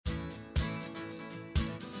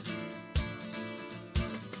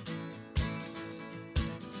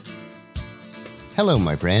Hello,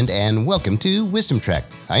 my friend, and welcome to Wisdom Trek.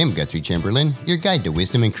 I am Guthrie Chamberlain, your guide to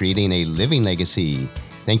wisdom and creating a living legacy.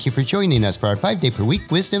 Thank you for joining us for our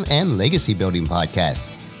 5-day-per-week wisdom and legacy building podcast.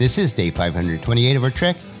 This is day 528 of our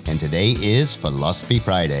trek, and today is Philosophy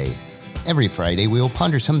Friday. Every Friday, we will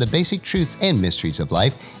ponder some of the basic truths and mysteries of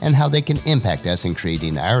life and how they can impact us in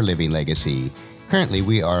creating our living legacy. Currently,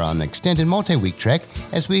 we are on an extended multi-week trek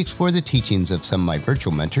as we explore the teachings of some of my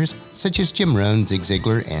virtual mentors, such as Jim Rohn, Zig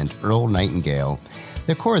Ziglar, and Earl Nightingale.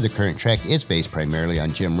 The core of the current trek is based primarily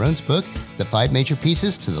on Jim Rohn's book, The 5 Major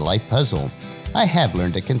Pieces to the Life Puzzle. I have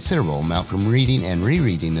learned a considerable amount from reading and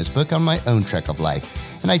rereading this book on my own trek of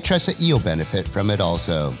life, and I trust that you'll benefit from it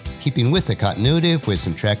also. Keeping with the continuity of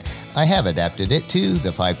Wisdom Trek, I have adapted it to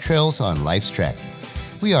The 5 Trails on Life's Trek.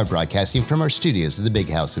 We are broadcasting from our studios at the Big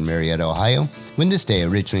House in Marietta, Ohio. When this day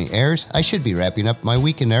originally airs, I should be wrapping up my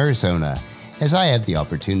week in Arizona. As I have the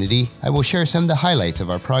opportunity, I will share some of the highlights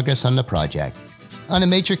of our progress on the project. On a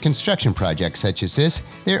major construction project such as this,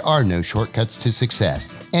 there are no shortcuts to success,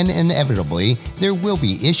 and inevitably, there will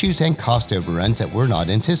be issues and cost overruns that were not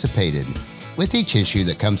anticipated. With each issue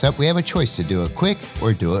that comes up, we have a choice to do it quick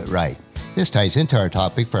or do it right. This ties into our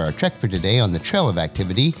topic for our trek for today on the Trail of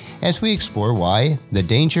Activity as we explore why, the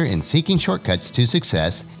danger in seeking shortcuts to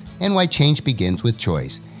success, and why change begins with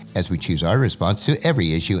choice, as we choose our response to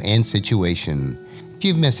every issue and situation. If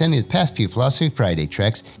you've missed any of the past few Philosophy Friday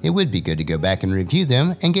treks, it would be good to go back and review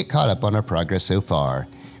them and get caught up on our progress so far.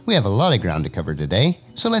 We have a lot of ground to cover today,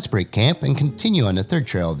 so let's break camp and continue on the third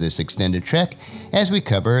trail of this extended trek as we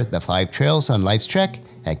cover the 5 Trails on Life's Trek,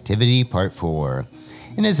 Activity Part 4.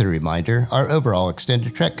 And as a reminder, our overall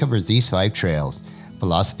extended trek covers these 5 trails: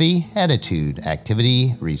 philosophy, attitude,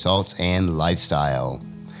 activity, results, and lifestyle.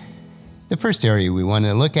 The first area we want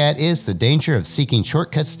to look at is the danger of seeking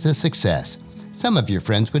shortcuts to success. Some of your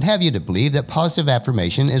friends would have you to believe that positive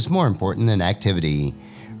affirmation is more important than activity.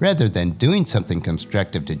 Rather than doing something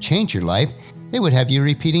constructive to change your life, they would have you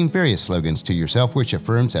repeating various slogans to yourself which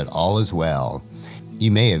affirms that all is well.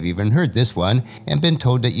 You may have even heard this one and been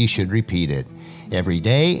told that you should repeat it. Every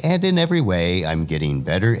day and in every way, I'm getting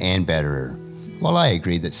better and better. While I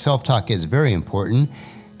agree that self-talk is very important,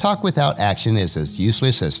 talk without action is as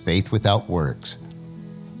useless as faith without works.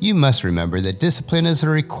 You must remember that discipline is a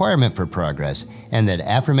requirement for progress, and that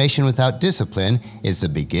affirmation without discipline is the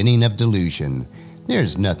beginning of delusion.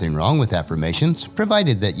 There's nothing wrong with affirmations,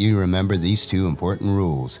 provided that you remember these 2 important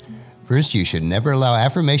rules. First, you should never allow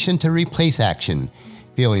affirmation to replace action.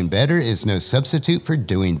 Feeling better is no substitute for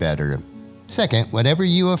doing better. Second, whatever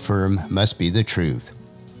you affirm must be the truth.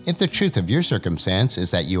 If the truth of your circumstance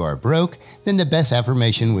is that you are broke, then the best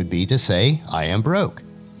affirmation would be to say, I am broke.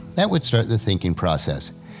 That would start the thinking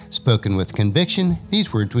process. Spoken with conviction,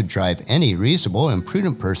 these words would drive any reasonable and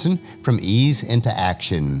prudent person from ease into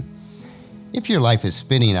action. If your life is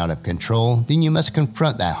spinning out of control, then you must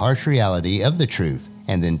confront that harsh reality of the truth,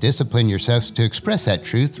 and then discipline yourselves to express that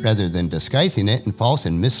truth rather than disguising it in false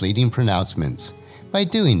and misleading pronouncements. By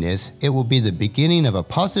doing this, it will be the beginning of a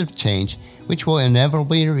positive change which will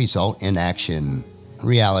inevitably result in action.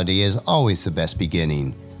 Reality is always the best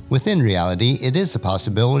beginning. Within reality, it is the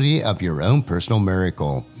possibility of your own personal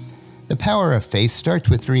miracle. The power of faith starts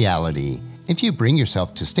with reality. If you bring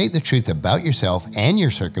yourself to state the truth about yourself and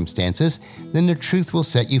your circumstances, then the truth will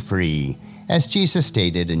set you free. As Jesus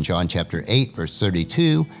stated in John chapter 8, verse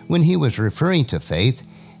 32, when he was referring to faith,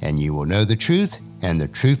 and you will know the truth, and the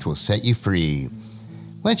truth will set you free.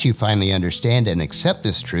 Once you finally understand and accept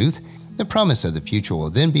this truth, the promise of the future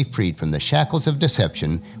will then be freed from the shackles of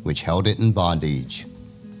deception which held it in bondage.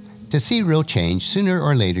 To see real change, sooner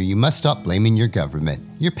or later you must stop blaming your government,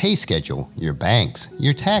 your pay schedule, your banks,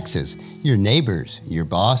 your taxes, your neighbors, your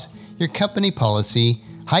boss, your company policy,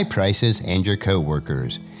 high prices, and your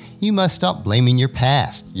co-workers. You must stop blaming your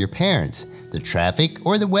past, your parents, the traffic,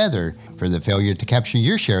 or the weather for the failure to capture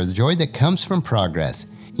your share of the joy that comes from progress.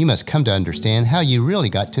 You must come to understand how you really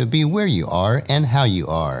got to be where you are and how you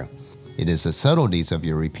are. It is the subtleties of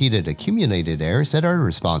your repeated accumulated errors that are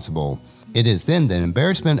responsible. It is then the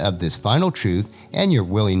embarrassment of this final truth and your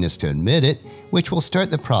willingness to admit it, which will start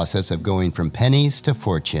the process of going from pennies to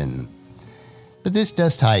fortune. But this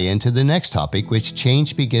does tie into the next topic, which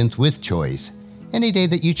change begins with choice. Any day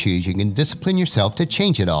that you choose, you can discipline yourself to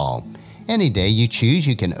change it all. Any day you choose,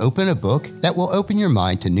 you can open a book that will open your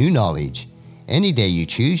mind to new knowledge. Any day you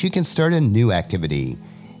choose, you can start a new activity.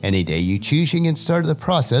 Any day you choose, you can start the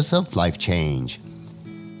process of life change.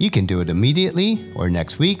 You can do it immediately, or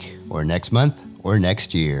next week, or next month, or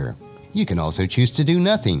next year. You can also choose to do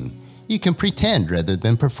nothing. You can pretend rather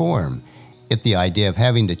than perform. If the idea of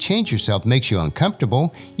having to change yourself makes you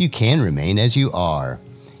uncomfortable, you can remain as you are.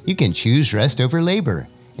 You can choose rest over labor,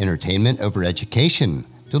 entertainment over education,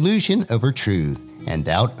 delusion over truth, and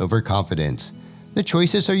doubt over confidence. The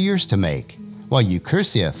choices are yours to make. While you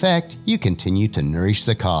curse the effect, you continue to nourish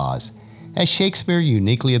the cause. As Shakespeare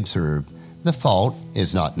uniquely observed, the fault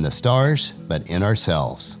is not in the stars, but in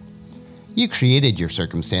ourselves. You created your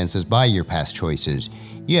circumstances by your past choices.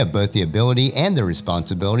 You have both the ability and the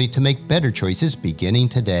responsibility to make better choices beginning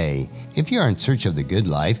today. If you are in search of the good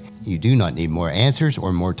life, you do not need more answers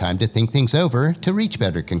or more time to think things over to reach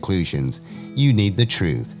better conclusions. You need the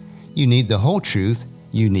truth. You need the whole truth.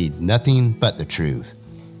 You need nothing but the truth.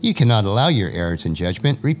 You cannot allow your errors in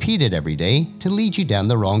judgment repeated every day to lead you down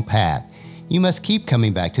the wrong path. You must keep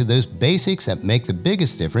coming back to those basics that make the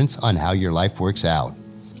biggest difference on how your life works out.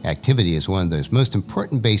 Activity is one of those most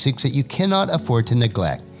important basics that you cannot afford to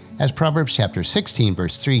neglect. As Proverbs chapter 16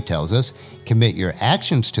 verse 3 tells us, commit your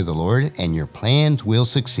actions to the Lord and your plans will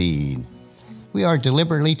succeed. We are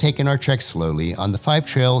deliberately taking our trek slowly on the 5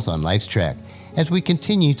 trails on life's trek as we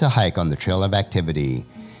continue to hike on the trail of activity.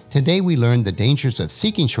 Today we learned the dangers of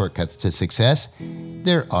seeking shortcuts to success.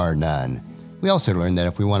 There are none. We also learned that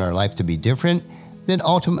if we want our life to be different, then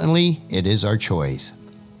ultimately it is our choice.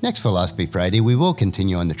 Next Philosophy Friday, we will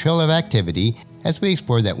continue on the trail of activity as we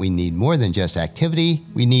explore that we need more than just activity,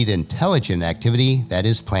 we need intelligent activity that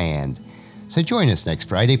is planned. So join us next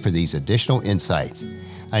Friday for these additional insights.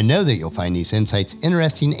 I know that you'll find these insights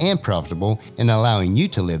interesting and profitable in allowing you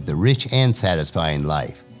to live the rich and satisfying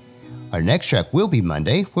life. Our next trek will be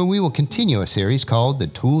Monday, where we will continue a series called The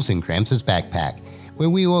Tools in Gramps' Backpack, where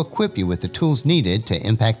we will equip you with the tools needed to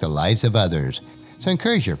impact the lives of others. So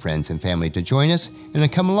encourage your friends and family to join us and to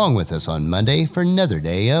come along with us on Monday for another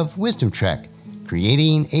day of Wisdom Trek,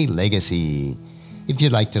 Creating a Legacy. If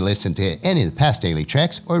you'd like to listen to any of the past daily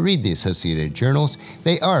treks or read the associated journals,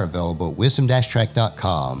 they are available at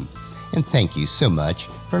wisdom-trek.com. And thank you so much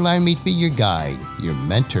for allowing me to be your guide, your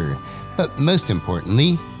mentor, but most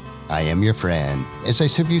importantly, I am your friend as I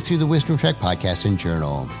serve you through the Wisdom Trek podcast and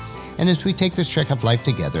journal. And as we take this trek of life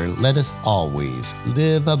together, let us always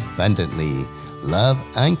live abundantly, love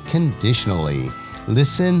unconditionally,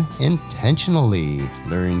 listen intentionally,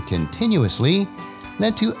 learn continuously,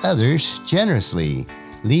 lend to others generously,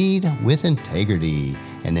 lead with integrity,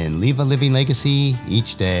 and then leave a living legacy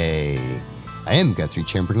each day. I am Guthrie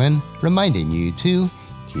Chamberlain, reminding you to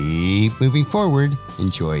keep moving forward,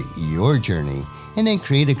 enjoy your journey, and then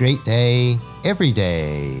create a great day every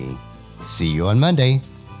day. See you on Monday.